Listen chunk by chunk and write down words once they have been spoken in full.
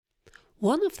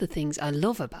One of the things I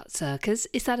love about circus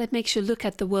is that it makes you look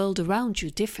at the world around you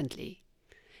differently.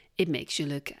 It makes you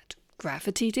look at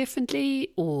gravity differently,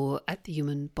 or at the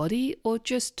human body, or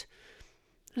just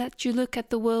let you look at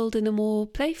the world in a more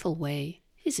playful way.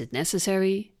 Is it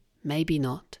necessary? Maybe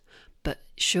not. But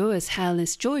sure as hell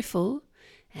is joyful.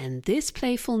 And this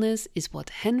playfulness is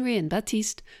what Henry and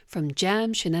Baptiste from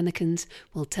Jam Shenanigans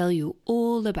will tell you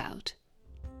all about.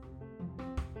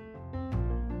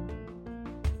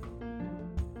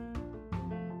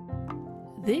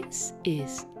 This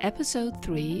is episode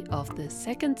 3 of the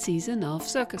second season of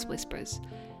Circus Whispers,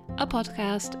 a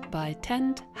podcast by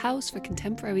Tent House for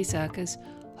Contemporary Circus,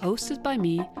 hosted by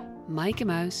me, Maaike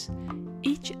Muis.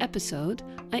 Each episode,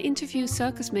 I interview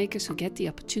circus makers who get the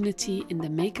opportunity in the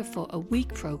Maker for a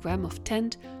Week program of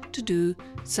Tent to do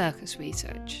circus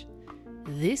research.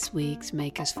 This week's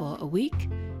Makers for a Week,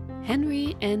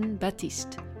 Henry and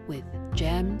Baptiste with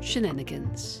Jam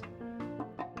Shenanigans.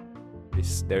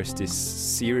 There's this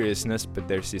seriousness, but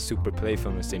there's this super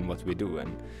playfulness in what we do,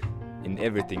 and in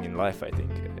everything in life. I think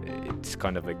it's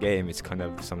kind of a game, it's kind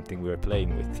of something we're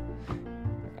playing with.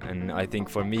 And I think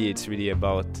for me it's really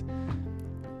about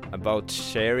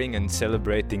sharing and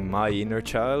celebrating my inner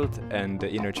child and the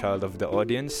inner child of the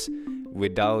audience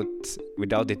without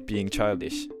it being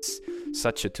childish. It's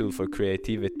such a tool for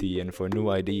creativity and for new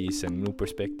ideas and new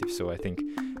perspectives, so I think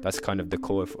that's kind of the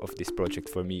core of this project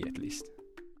for me, at least.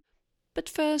 But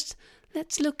first,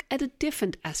 let's look at a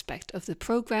different aspect of the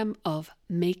program of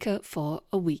Maker for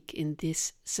a Week in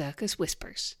this Circus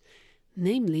Whispers,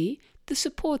 namely the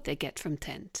support they get from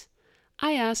Tent.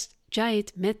 I asked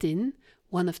Jahid Metin,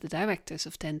 one of the directors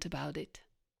of Tent, about it.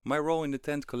 My role in the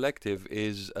Tent Collective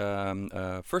is,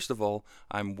 first of all,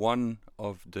 I'm one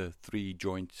of the 3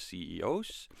 joint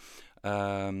CEOs.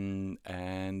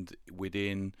 And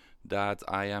within that,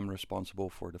 I am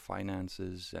responsible for the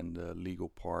finances and the legal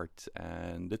part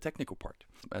and the technical part.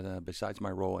 Besides my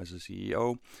role as a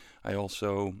CEO, I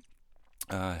also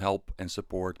help and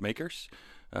support makers,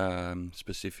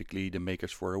 specifically the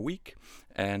Makers for a Week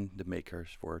and the Makers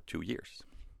for 2 years.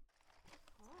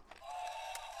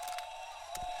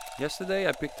 Yesterday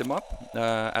I picked them up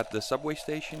at the subway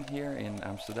station here in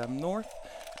Amsterdam North.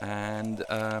 And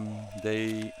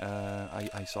I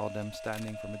saw them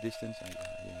standing from a distance. I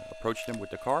approached them with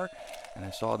the car, and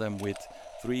I saw them with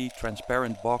 3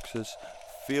 transparent boxes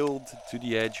filled to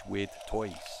the edge with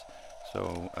toys.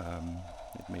 So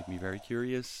it made me very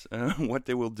curious what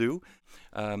they will do.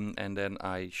 And then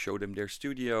I showed them their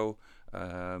studio,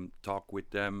 talk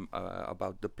with them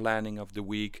about the planning of the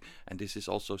week. And this is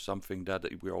also something that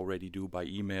we already do by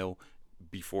email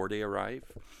before they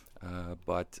arrive.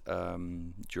 But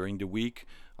during the week,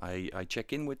 I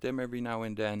check in with them every now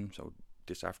and then. So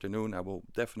this afternoon, I will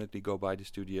definitely go by the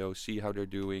studio, see how they're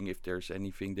doing, if there's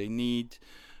anything they need.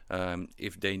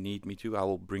 If they need me to, I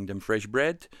will bring them fresh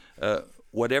bread,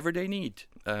 whatever they need.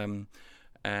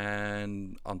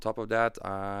 And on top of that,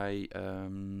 I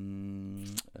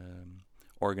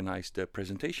organize the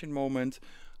presentation moment.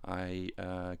 I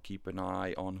keep an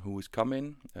eye on who is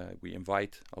coming. We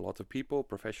invite a lot of people,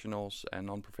 professionals and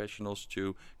non-professionals,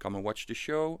 to come and watch the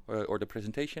show, or the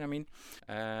presentation, I mean.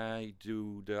 I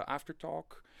do the after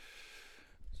talk.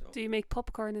 So do you make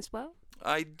popcorn as well?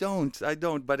 I don't,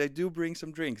 but I do bring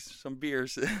some drinks, some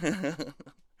beers.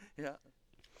 Yeah.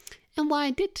 And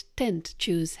why did Tent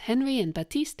choose Henry and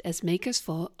Baptiste as makers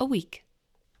for a week?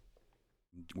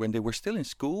 When they were still in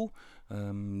school,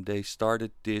 they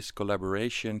started this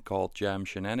collaboration called Jam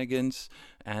Shenanigans,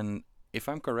 and if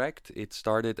I'm correct, it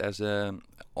started as an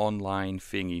online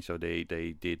thingy. So they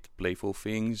did playful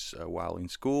things while in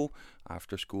school.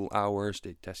 After school hours,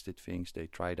 they tested things, they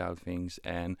tried out things,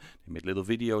 and they made little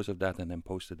videos of that and then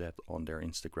posted that on their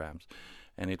Instagrams.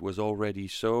 And it was already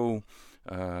so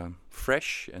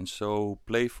fresh and so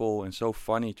playful and so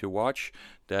funny to watch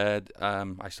that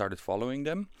I started following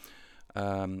them.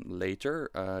 Later,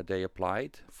 they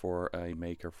applied for a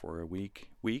Maker for a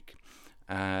Week,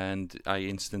 and I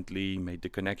instantly made the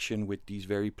connection with these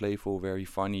very playful, very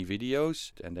funny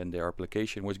videos, and then their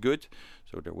application was good,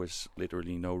 so there was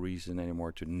literally no reason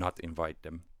anymore to not invite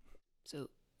them. So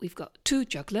we've got 2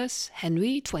 jugglers,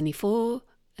 Henry, 24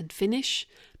 and Finnish,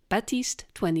 Baptiste,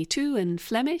 22 and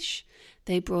Flemish.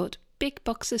 They brought big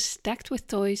boxes stacked with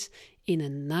toys in a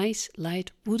nice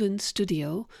light wooden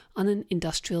studio on an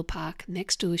industrial park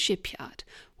next to a shipyard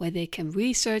where they can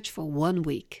research for 1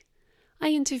 week. I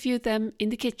interviewed them in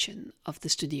the kitchen of the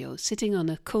studio, sitting on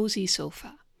a cozy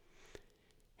sofa.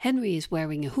 Henry is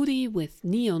wearing a hoodie with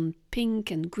neon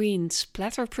pink and green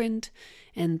splatter print,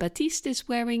 and Baptiste is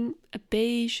wearing a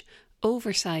beige,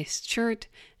 oversized shirt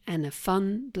and a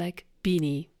fun black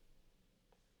beanie.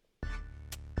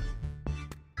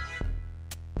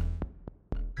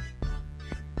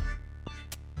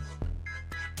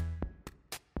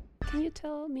 Can you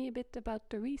tell me a bit about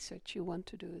the research you want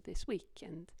to do this week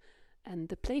and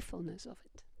the playfulness of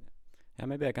it? Yeah,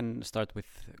 maybe I can start with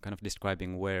kind of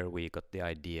describing where we got the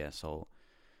idea. So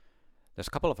there's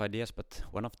a couple of ideas, but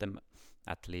one of them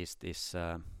at least is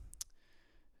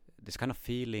this kind of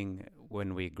feeling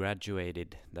when we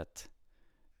graduated that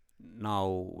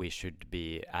now we should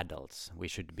be adults, we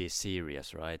should be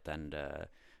serious, right?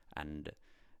 And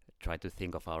try to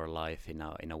think of our life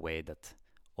in a way that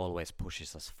always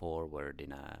pushes us forward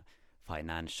in a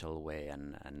financial way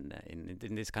and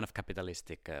in this kind of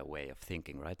capitalistic way of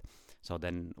thinking, right? So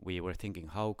then we were thinking,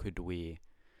 how could we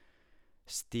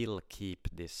still keep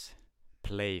this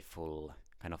playful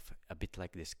kind of a bit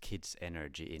like this kids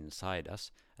energy inside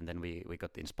us? And then we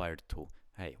got inspired to,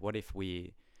 hey, what if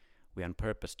we on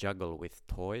purpose juggle with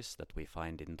toys that we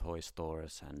find in toy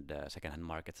stores and secondhand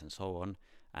markets and so on,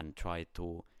 and try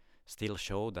to still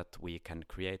show that we can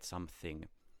create something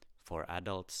for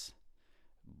adults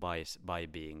by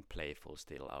being playful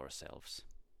still ourselves.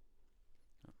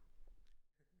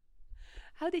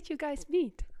 How did you guys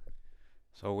meet?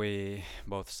 So we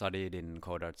both studied in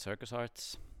Code Art Circus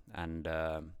Arts, and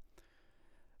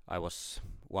I was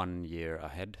 1 year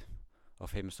ahead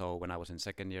of him. So when I was in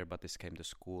second year, Batis came to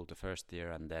school the first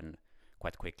year, and then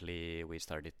quite quickly we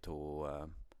started to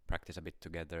practice a bit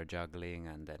together, juggling,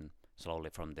 and then slowly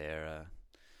from there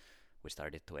we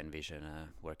started to envision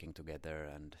working together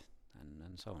and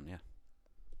so on. Yeah.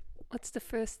 What's the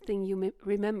first thing you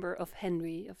remember of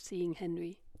Henry, of seeing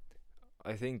Henry?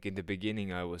 I think in the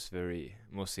beginning I was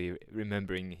mostly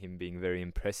remembering him being very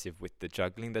impressive with the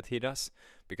juggling that he does,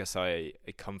 because I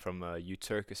come from a youth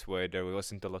circus where there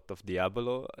wasn't a lot of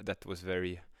Diabolo that was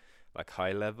very like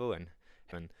high level,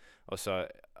 and also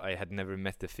I had never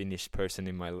met a Finnish person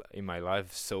in my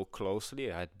life so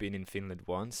closely. I had been in Finland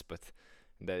once, but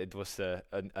that it was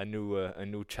a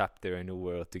new chapter, a new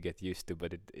world to get used to.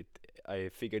 But I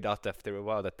figured out after a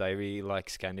while that I really like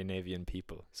Scandinavian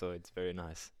people, so it's very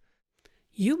nice.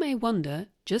 You may wonder,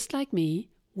 just like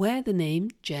me, where the name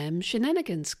Jam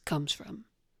Shenanigans comes from.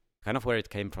 Kind of where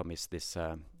it came from is this,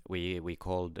 we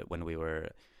called, when we were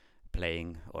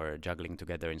playing or juggling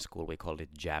together in school, we called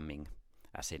it jamming,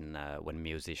 as in when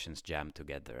musicians jam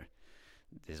together.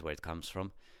 This is where it comes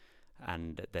from.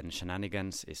 And then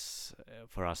shenanigans is,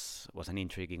 for us, was an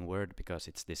intriguing word because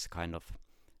it's this kind of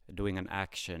doing an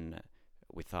action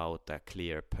without a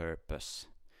clear purpose,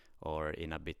 or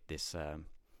in a bit this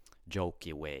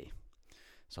jokey way.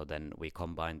 So then we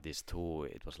combined these two.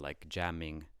 It was like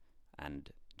jamming and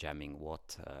jamming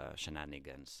what?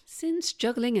 Shenanigans. Since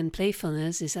juggling and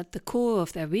playfulness is at the core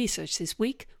of their research this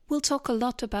week, we'll talk a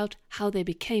lot about how they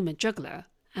became a juggler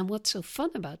and what's so fun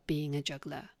about being a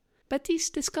juggler.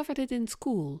 Batis discovered it in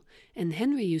school, and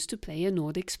Henry used to play a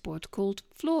Nordic sport called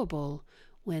floorball,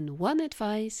 when one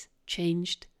advice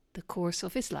changed the course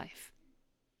of his life.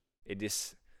 It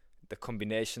is the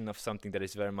combination of something that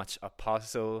is very much a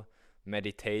puzzle,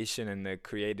 meditation, and a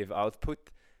creative output.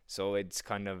 So it's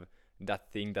kind of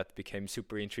that thing that became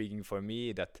super intriguing for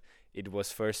me, that it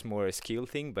was first more a skill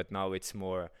thing, but now it's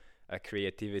more a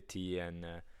creativity and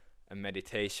a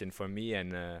meditation for me,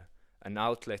 and an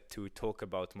outlet to talk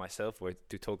about myself or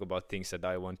to talk about things that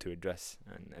I want to address.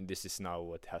 And this is now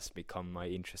what has become my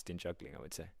interest in juggling, I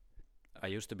would say. I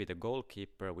used to be the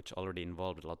goalkeeper, which already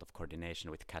involved a lot of coordination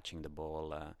with catching the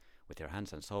ball with your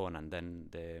hands and so on. And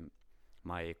then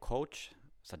my coach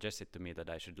suggested to me that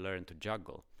I should learn to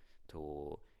juggle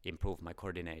to improve my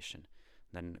coordination.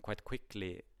 Then quite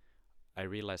quickly I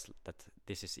realized that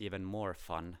this is even more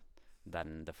fun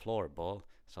than the floorball.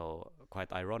 So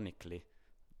quite ironically,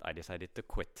 I decided to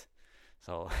quit.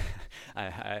 So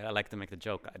I like to make the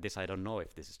joke. I don't know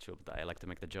if this is true, but I like to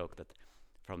make the joke that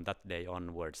from that day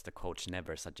onwards, the coach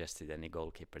never suggested any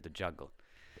goalkeeper to juggle.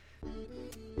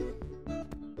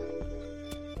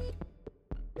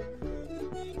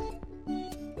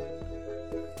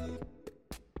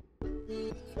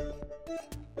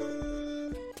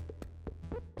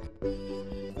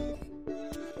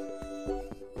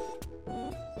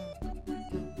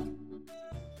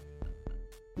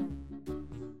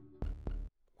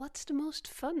 What's the most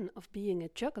fun of being a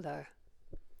juggler?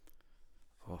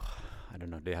 Oh, I don't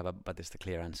know. Do you have a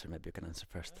clear answer? Maybe you can answer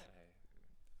first.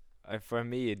 For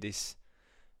me,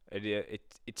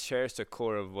 it shares the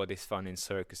core of what is fun in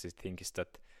circus. I think is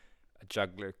that a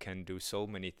juggler can do so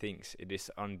many things. It is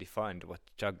undefined what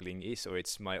juggling is, or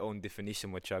it's my own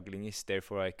definition what juggling is.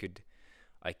 Therefore, I could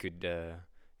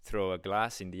throw a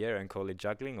glass in the air and call it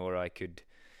juggling, or I could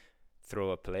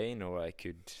throw a plane, or I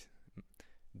could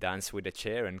dance with a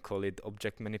chair and call it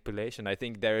object manipulation. I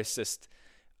think there is just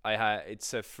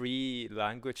it's a free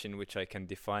language in which I can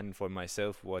define for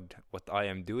myself what I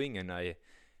am doing, and I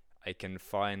can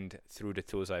find through the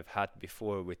tools I've had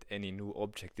before with any new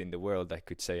object in the world. I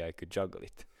could say I could juggle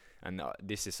it, and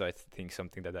this is, I think,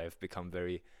 something that I've become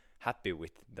very happy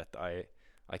with, that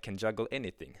I can juggle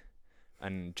anything,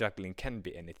 and juggling can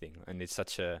be anything, and it's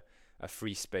such a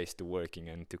free space to working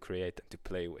and to create and to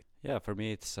play with. Yeah, for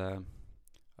me it's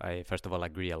I first of all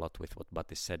agree a lot with what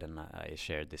Batis said, and I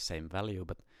share the same value,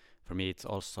 but for me it's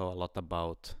also a lot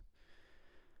about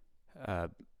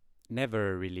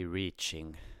never really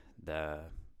reaching the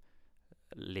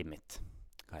limit,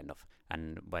 kind of.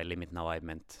 And by limit now I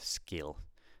meant skill.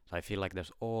 So I feel like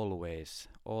there's always,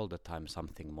 all the time,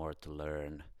 something more to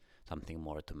learn, something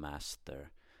more to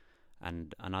master.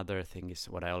 And another thing is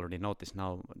what I already noticed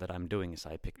now that I'm doing is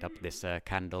I picked up this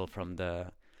candle from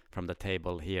the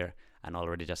table here, and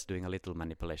already just doing a little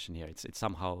manipulation here. It's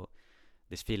somehow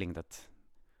this feeling that,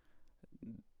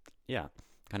 yeah,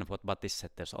 kind of what Batis said,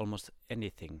 there's almost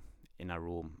anything in a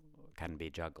room can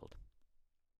be juggled.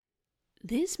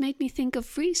 This made me think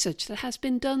of research that has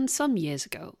been done some years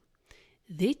ago.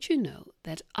 Did you know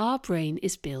that our brain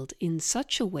is built in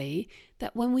such a way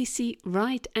that when we see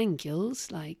right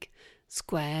angles, like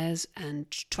squares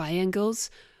and triangles,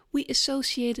 we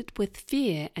associate it with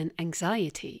fear and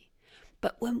anxiety?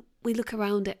 But when we look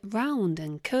around at round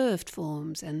and curved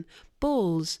forms and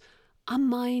balls, our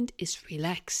mind is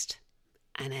relaxed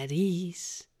and at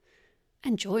ease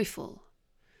and joyful.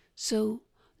 So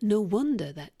no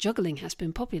wonder that juggling has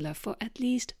been popular for at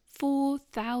least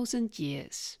 4,000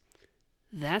 years.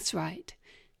 That's right.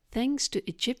 Thanks to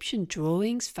Egyptian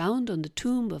drawings found on the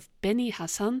tomb of Beni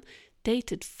Hassan,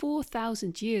 dated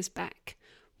 4,000 years back,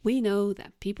 we know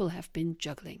that people have been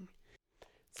juggling.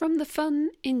 From the fun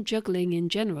in juggling in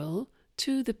general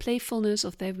to the playfulness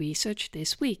of their research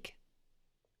this week.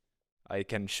 I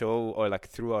can show, or like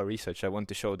through our research, I want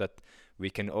to show that we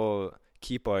can all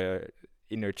keep our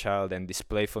inner child and this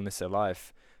playfulness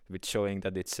alive, with showing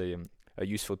that it's a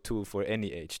useful tool for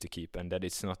any age to keep, and that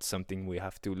it's not something we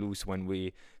have to lose when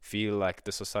we feel like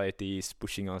the society is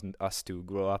pushing on us to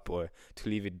grow up or to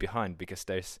leave it behind, because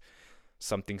there's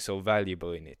something so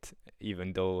valuable in it.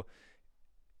 Even though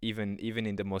even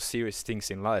in the most serious things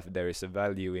in life, there is a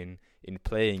value in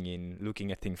playing, in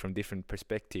looking at things from different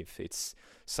perspectives. It's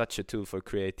such a tool for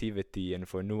creativity and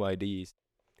for new ideas.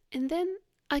 And then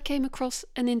I came across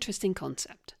an interesting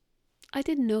concept. I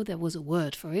didn't know there was a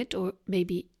word for it, or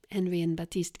maybe Henry and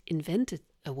Baptiste invented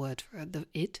a word for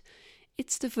it.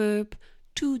 It's the verb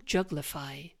to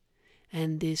jugglify.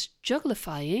 And this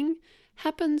jugglifying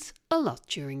happens a lot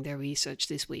during their research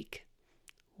this week.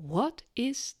 What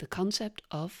is the concept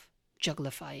of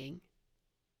jugglifying?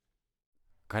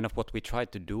 Kind of what we try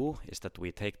to do is that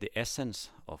we take the essence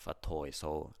of a toy.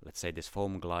 So let's say this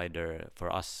foam glider,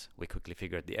 for us, we quickly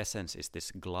figured the essence is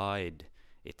this glide.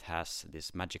 It has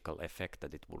this magical effect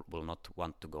that it will not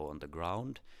want to go on the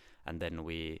ground. And then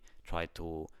we try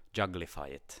to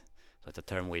jugglify it. So it's a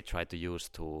term we try to use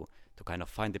to kind of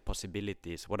find the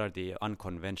possibilities. What are the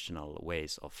unconventional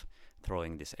ways of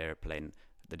throwing this airplane,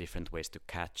 the different ways to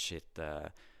catch it,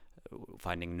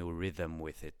 finding new rhythm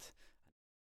with it.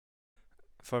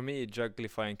 For me,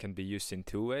 jugglifying can be used in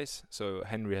two ways. So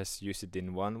Henry has used it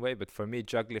in one way, but for me,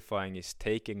 jugglifying is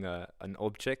taking an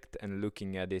object and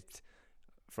looking at it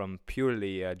from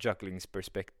purely a juggling's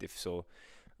perspective. So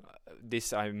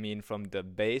this I mean from the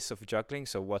base of juggling.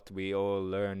 So what we all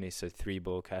learn is a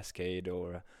 3-ball cascade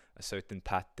or a certain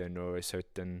pattern or a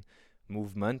certain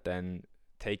movement, and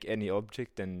take any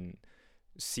object and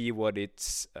see what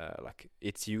its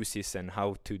uses and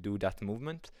how to do that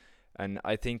movement. And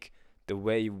I think the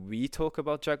way we talk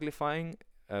about jugglifying,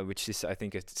 which is I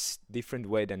think a different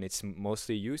way than it's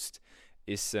mostly used,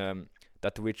 is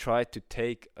that we try to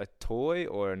take a toy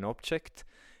or an object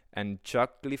and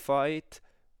jugglify it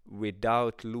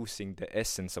without losing the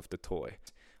essence of the toy.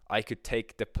 I could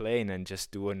take the plane and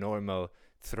just do a normal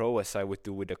throw as I would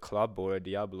do with a club or a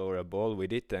diablo or a ball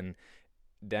with it, and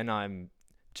then I'm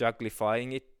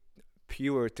jugglifying it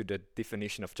pure to the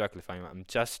definition of jugglifying. I'm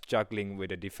just juggling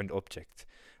with a different object.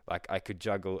 Like I could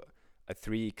juggle a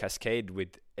 3 cascade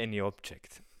with any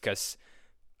object, because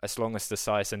as long as the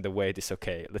size and the weight is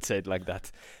okay, let's say it like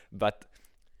that. But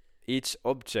each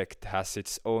object has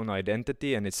its own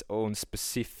identity and its own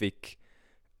specific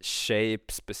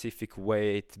shape, specific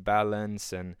weight,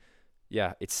 balance, and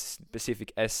its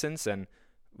specific essence. And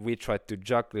we try to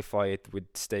jugglify it with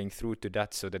staying true to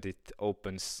that, so that it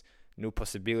opens new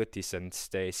possibilities and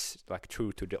stays like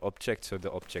true to the object, so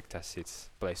the object has its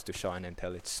place to shine and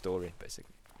tell its story,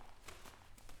 basically.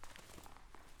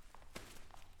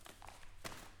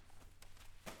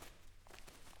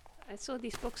 I saw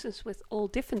these boxes with all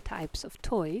different types of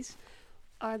toys.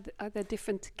 Are there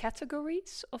different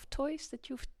categories of toys that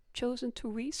you've chosen to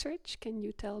research? Can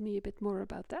you tell me a bit more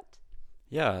about that?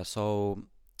 Yeah, so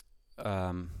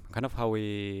kind of how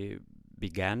we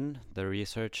began the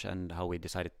research and how we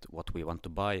decided what we want to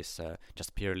buy is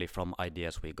just purely from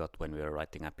ideas we got when we were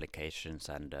writing applications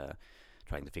and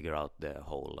trying to figure out the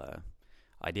whole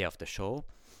idea of the show.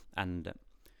 And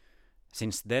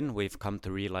since then we've come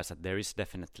to realize that there is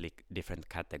definitely different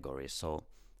categories. So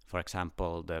for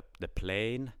example, the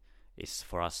plane is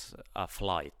for us a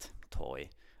flight toy,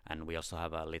 and we also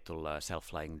have a little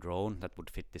self-flying drone that would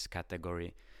fit this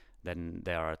category. Then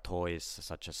there are toys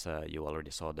such as you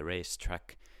already saw the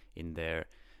racetrack in there.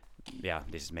 Yeah,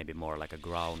 this is maybe more like a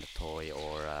ground toy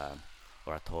or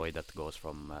a toy that goes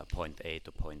from point A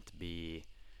to point B.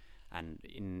 And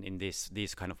in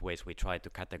these kind of ways we try to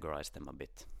categorize them a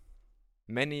bit.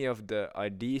 Many of the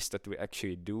ideas that we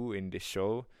actually do in this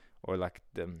show, or like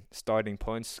the starting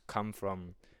points, come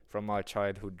from our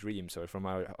childhood dreams or from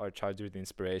our childhood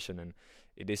inspiration. And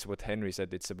it is what Henry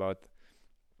said, it's about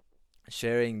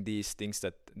sharing these things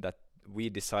that we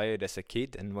desired as a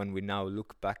kid, and when we now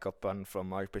look back upon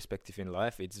from our perspective in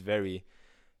life, it's very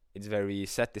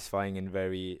satisfying and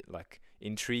very like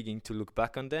intriguing to look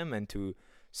back on them and to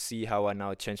see how I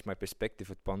now change my perspective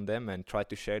upon them and try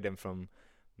to share them from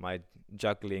my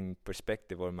juggling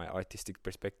perspective or my artistic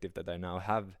perspective that I now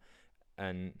have,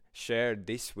 and share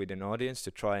this with an audience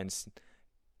to try and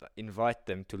invite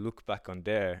them to look back on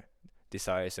their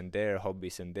desires and their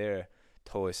hobbies and their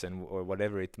toys and or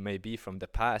whatever it may be from the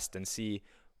past, and see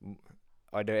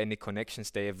are there any connections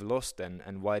they have lost,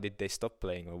 and why did they stop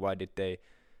playing, or why did they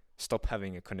stop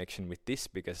having a connection with this,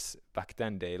 because back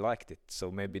then they liked it,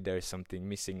 so maybe there's something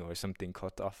missing or something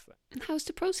cut off. And how's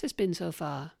the process been so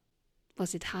far?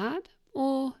 Was it hard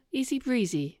or easy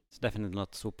breezy? It's definitely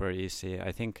not super easy.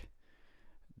 I think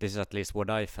this is at least what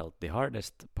I felt the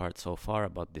hardest part so far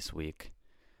about this week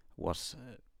was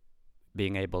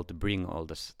being able to bring all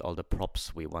the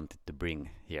props we wanted to bring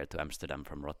here to Amsterdam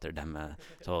from Rotterdam.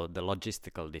 So the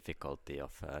logistical difficulty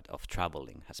of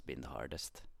traveling has been the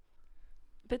hardest.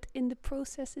 But in the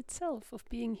process itself of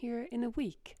being here in a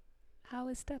week, how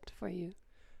is that for you?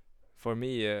 For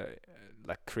me,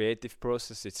 like creative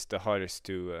process, it's the hardest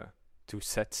to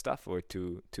set stuff or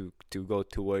to go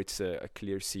towards a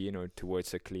clear scene or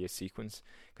towards a clear sequence,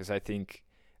 because I think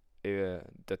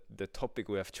that the topic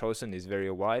we have chosen is very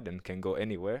wide and can go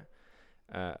anywhere,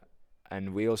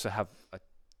 and we also have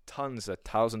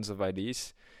thousands of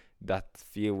ideas that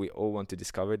feel we all want to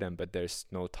discover them, but there's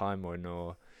no time or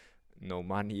no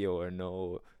money or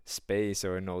no space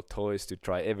or no toys to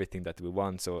try everything that we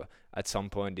want. So at some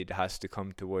point it has to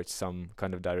come towards some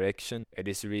kind of direction. It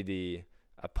is really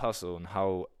a puzzle on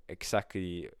how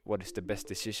exactly what is the best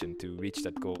decision to reach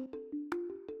that goal.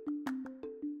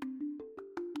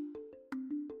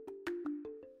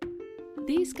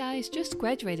 These guys just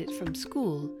graduated from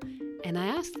school, and I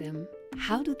asked them,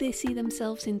 how do they see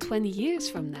themselves in 20 years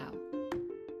from now?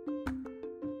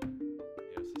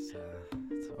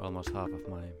 It's almost half of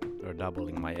or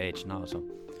doubling my age now, so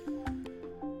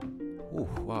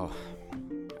wow.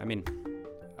 I mean,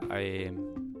 I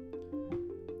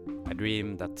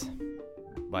dream that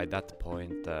by that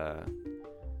point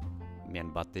me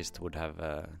and Baptiste would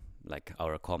have like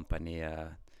our company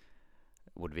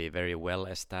would be very well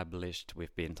established.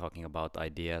 We've been talking about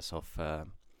ideas of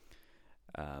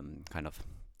kind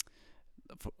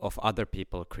of other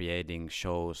people creating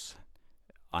shows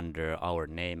under our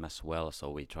name as well. So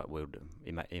we would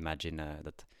imagine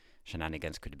that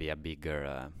Shenanigans could be a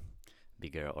bigger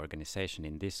organization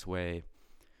in this way.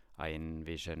 I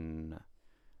envision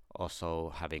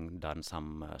also having done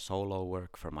some solo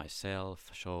work for myself,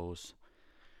 shows,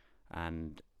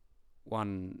 and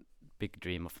one big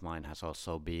dream of mine has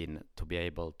also been to be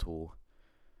able to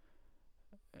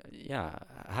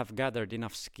have gathered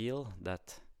enough skill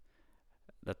that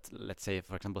let's say,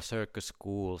 for example, circus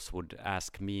schools would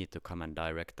ask me to come and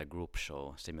direct a group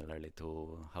show, similarly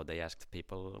to how they asked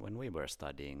people when we were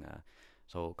studying.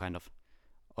 So kind of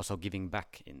also giving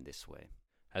back in this way.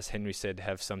 As Henry said,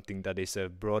 have something that is a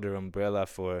broader umbrella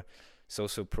for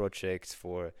social projects,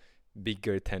 for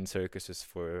bigger tent circuses,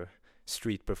 for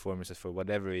street performances, for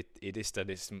whatever it is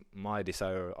that is my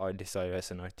desire, our desire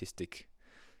as an artistic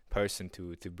person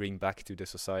to bring back to the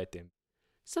society.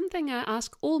 Something I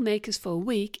ask all makers for a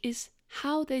week is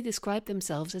how they describe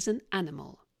themselves as an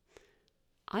animal.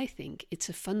 I think it's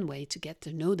a fun way to get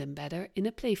to know them better in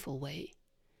a playful way.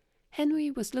 Henry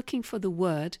was looking for the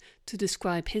word to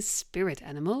describe his spirit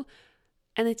animal,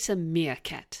 and it's a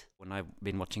meerkat. When I've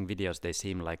been watching videos, they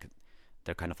seem like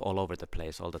they're kind of all over the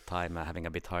place all the time, having a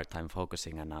bit hard time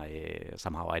focusing, and I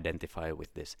somehow identify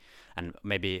with this. And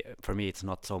maybe for me it's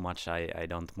not so much I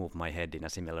don't move my head in a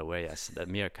similar way as the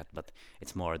meerkat, but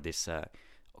it's more this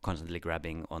constantly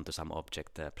grabbing onto some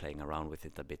object, playing around with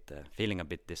it a bit, feeling a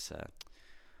bit this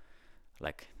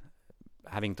like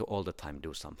having to all the time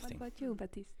do something. What about you,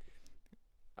 Baptiste?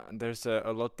 There's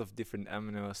a lot of different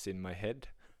animals in my head,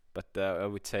 but I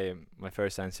would say my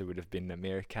first answer would have been a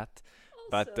meerkat.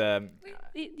 But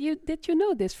did you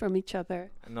know this from each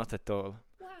other? Not at all.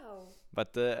 Wow.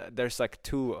 But there's like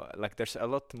there's a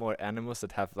lot more animals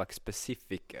that have like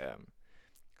specific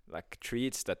like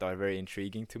traits that are very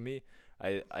intriguing to me.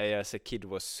 I as a kid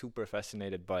was super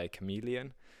fascinated by a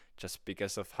chameleon, just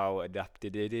because of how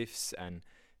adapted it is, and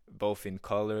both in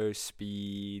color,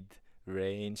 speed,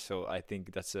 range. So I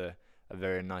think that's a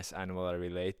very nice animal I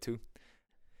relate to.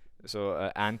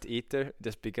 So anteater,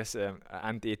 just because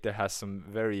anteater has some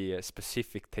very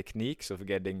specific techniques of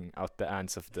getting out the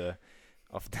ants of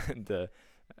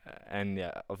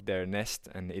their nest,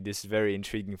 and it is very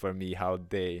intriguing for me how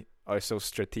they are so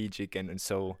strategic and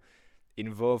so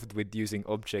involved with using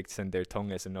objects and their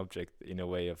tongue as an object in a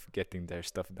way of getting their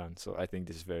stuff done. So I think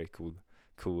this is very cool,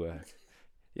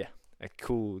 a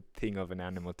cool thing of an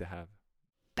animal to have.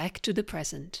 Back to the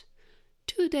present.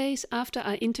 2 days after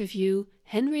our interview,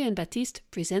 Henry and Baptiste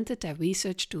presented their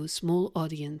research to a small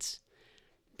audience.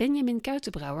 Benjamin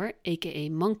Kuitenbrouwer, aka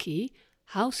Monkey,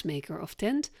 housemaker of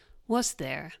Tent, was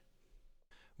there.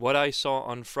 What I saw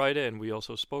on Friday, and we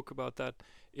also spoke about that,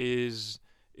 is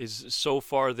so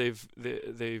far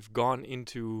they've gone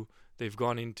into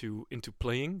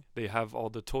playing. They have all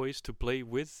the toys to play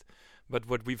with, but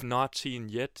what we've not seen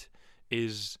yet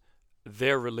is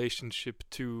their relationship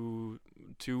to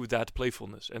that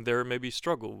playfulness, and their maybe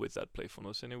struggle with that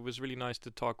playfulness. And it was really nice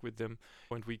to talk with them.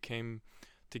 When we came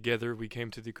together, we came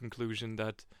to the conclusion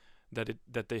that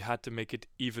they had to make it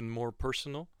even more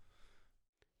personal.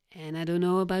 And I don't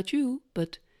know about you,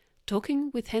 but talking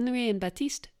with Henry and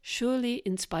Baptiste surely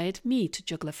inspired me to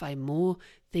jugglify more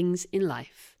things in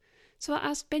life. So I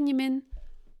asked Benjamin,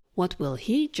 what will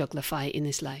he jugglify in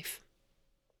his life?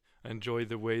 I enjoy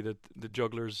the way that the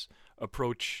jugglers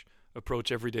approach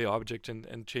everyday objects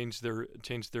and change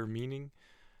their meaning.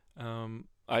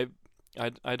 I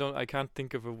can't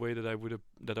think of a way that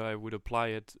I would apply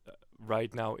it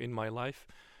right now in my life,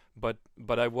 but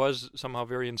I was somehow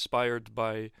very inspired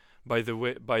by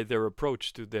their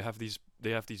approach to. They have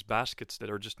these baskets that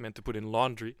are just meant to put in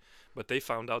laundry, but they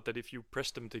found out that if you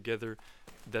press them together,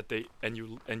 and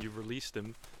you release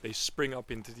them, they spring up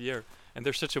into the air. And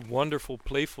there's such a wonderful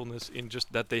playfulness in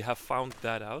just that they have found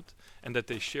that out and that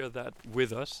they share that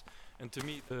with us. And to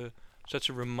me, such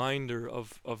a reminder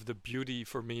of the beauty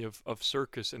for me of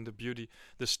circus, and the beauty,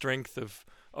 the strength of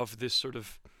this sort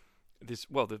of this.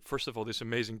 Well, first of all, this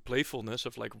amazing playfulness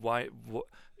of like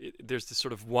there's this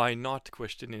sort of why not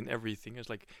question in everything. It's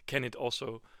like, can it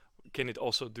also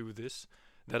do this?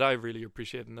 That I really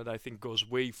appreciate, and that I think goes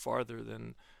way farther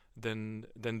than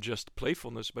just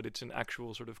playfulness, but it's an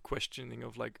actual sort of questioning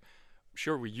of like,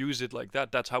 sure, we use it like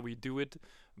that, that's how we do it,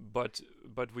 but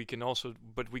we could also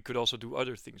do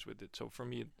other things with it. So for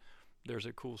me, there's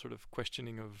a cool sort of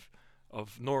questioning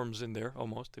of norms in there,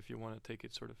 almost, if you want to take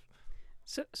it sort of.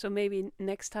 So maybe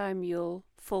next time you'll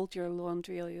fold your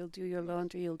laundry, or you'll do your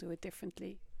laundry, you'll do it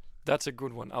differently. That's a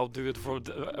good one. I'll do it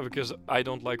because I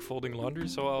don't like folding laundry,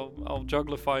 so I'll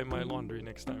jugglify my laundry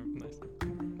next time. Nice.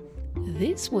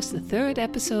 This was the 3rd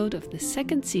episode of the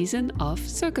 2nd season of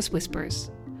Circus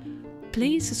Whispers.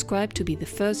 Please subscribe to be the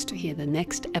first to hear the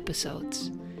next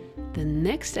episodes. The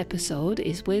next episode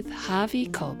is with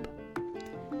Javi Cobb.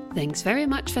 Thanks very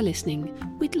much for listening.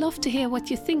 We'd love to hear what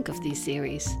you think of these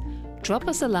series. Drop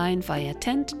us a line via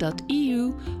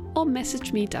tent.eu or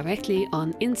message me directly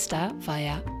on Insta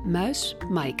via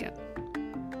muismaaike.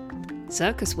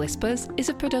 Circus Whispers is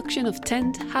a production of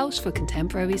Tent House for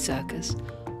Contemporary Circus,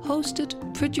 hosted,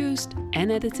 produced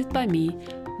and edited by me,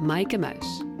 Maaike Muis.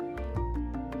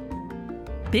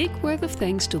 Big word of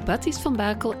thanks to Baptiste van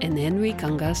Bakel and Henry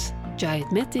Kangas, Jahid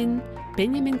Metin,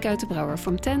 Benjamin Kuitenbrouwer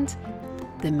from Tent.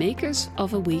 The makers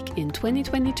of A Week in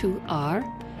 2022 are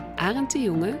Arend de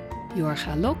Jonge,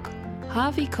 Jorga Lok,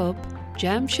 Javi Cobb,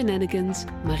 Jam Shenanigans,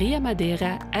 Maria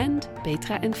Madeira and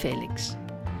Petra en Felix.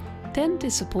 Tent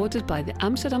is supported by the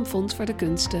Amsterdam Fonds voor de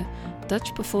Kunsten,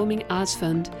 Dutch Performing Arts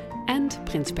Fund and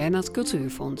Prins Bernhard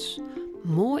Cultuurfonds.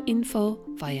 More info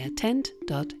via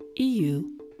tent.eu.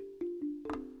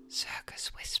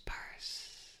 Circus Whisper.